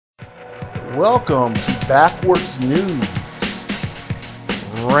Welcome to Backwards News.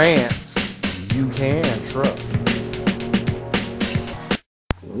 Rants you can trust.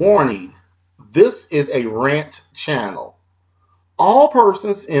 Warning, this is a rant channel. All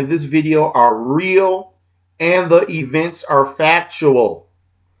persons in this video are real and the events are factual.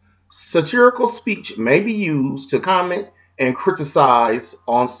 Satirical speech may be used to comment and criticize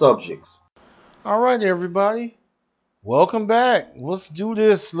on subjects. All right, everybody. Welcome back. Let's do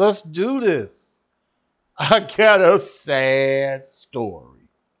this. I got a sad story.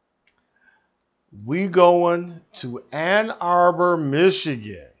 We going to Ann Arbor,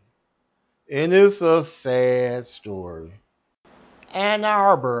 Michigan. And it's a sad story. Ann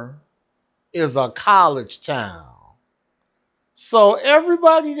Arbor is a college town. So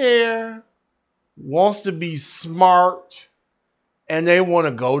everybody there wants to be smart and they want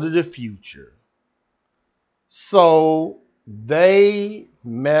to go to the future. So they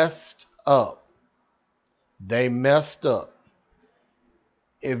messed up.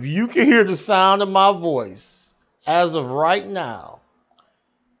 If you can hear the sound of my voice, as of right now,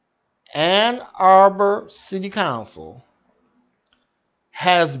 Ann Arbor City Council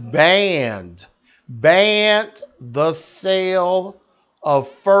has banned the sale of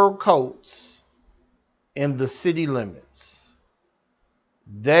fur coats in the city limits.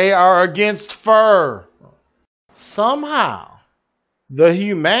 They are against fur. Somehow, the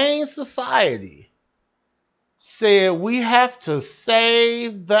Humane Society said we have to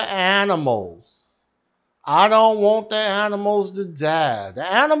save the animals. I don't want the animals to die. The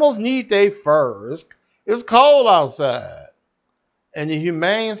animals need their fur. It's cold outside. And the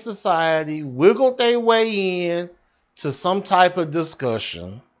Humane Society wiggled their way in to some type of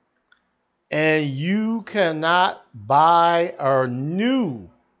discussion. And you cannot buy a new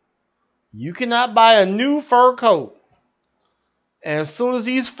fur coat. And as soon as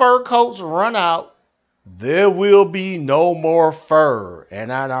these fur coats run out, there will be no more fur in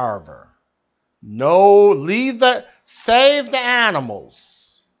Ann Arbor. Save the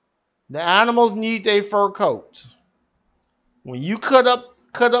animals. The animals need their fur coats. When you cut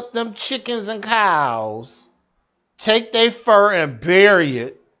up them chickens and cows, take their fur and bury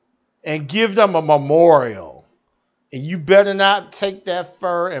it and give them a memorial. And you better not take that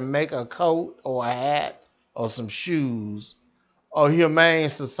fur and make a coat or a hat or some shoes, or Humane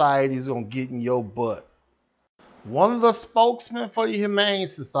Society is going to get in your butt. One of the spokesmen for the Humane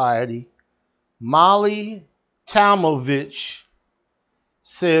Society, Molly Talmovich,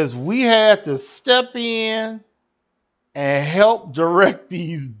 says we had to step in and help direct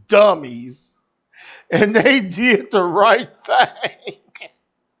these dummies, and they did the right thing.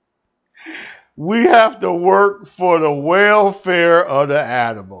 We have to work for the welfare of the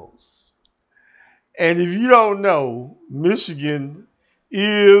animals. And if you don't know, Michigan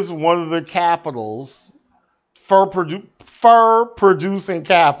is one of the capitals, fur producing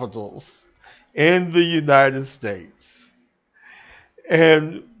capitals in the United States.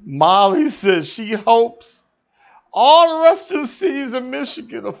 And Molly says she hopes all the rest of the cities in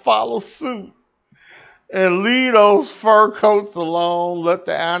Michigan will follow suit and leave those fur coats alone. Let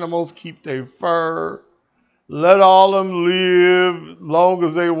the animals keep their fur. Let all of them live long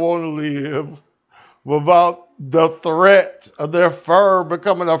as they want to live without the threat of their fur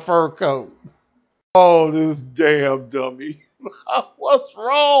becoming a fur coat. Oh, this damn dummy. What's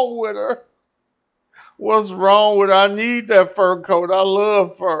wrong with her? What's wrong with her? I need that fur coat. I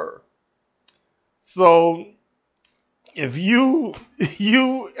love fur. So if you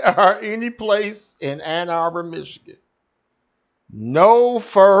are any place in Ann Arbor, Michigan, no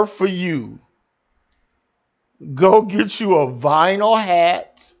fur for you. Go get you a vinyl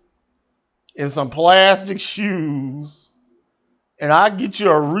hat and some plastic shoes, and I'll get you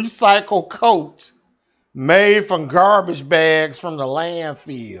a recycled coat made from garbage bags from the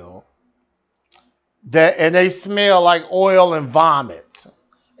landfill. And they smell like oil and vomit.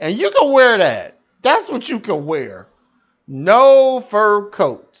 And you can wear that. That's what you can wear. No fur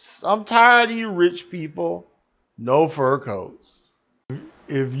coats. I'm tired of you rich people. No fur coats.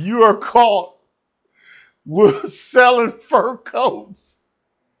 If you are caught with selling fur coats,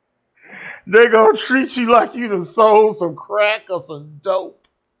 they're going to treat you like you done sold some crack or some dope.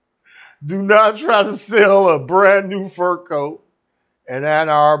 Do not try to sell a brand new fur coat in Ann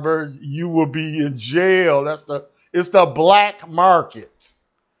Arbor. You will be in jail. It's the black market.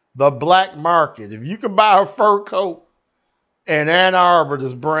 The black market. If you can buy a fur coat in Ann Arbor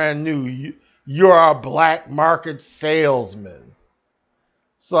that's brand new, you're a black market salesman.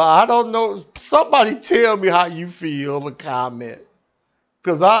 So I don't know. Somebody tell me how you feel in the comment.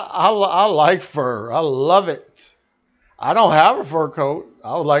 Because I like fur. I love it. I don't have a fur coat.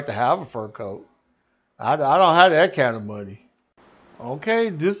 I would like to have a fur coat. I don't have that kind of money. Okay,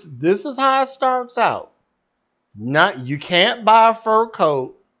 this is how it starts out. Not you can't buy a fur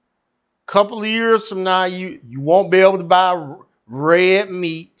coat. Couple of years from now, you won't be able to buy red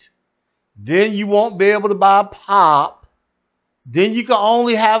meat. Then you won't be able to buy pop. Then you can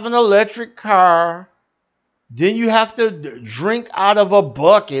only have an electric car. Then you have to drink out of a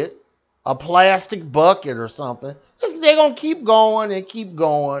bucket, a plastic bucket or something. They're going to keep going and keep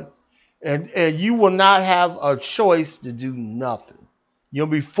going. And you will not have a choice to do nothing. You'll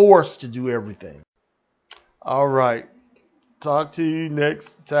be forced to do everything. All right. Talk to you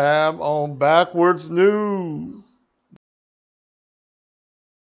next time on Backwards News.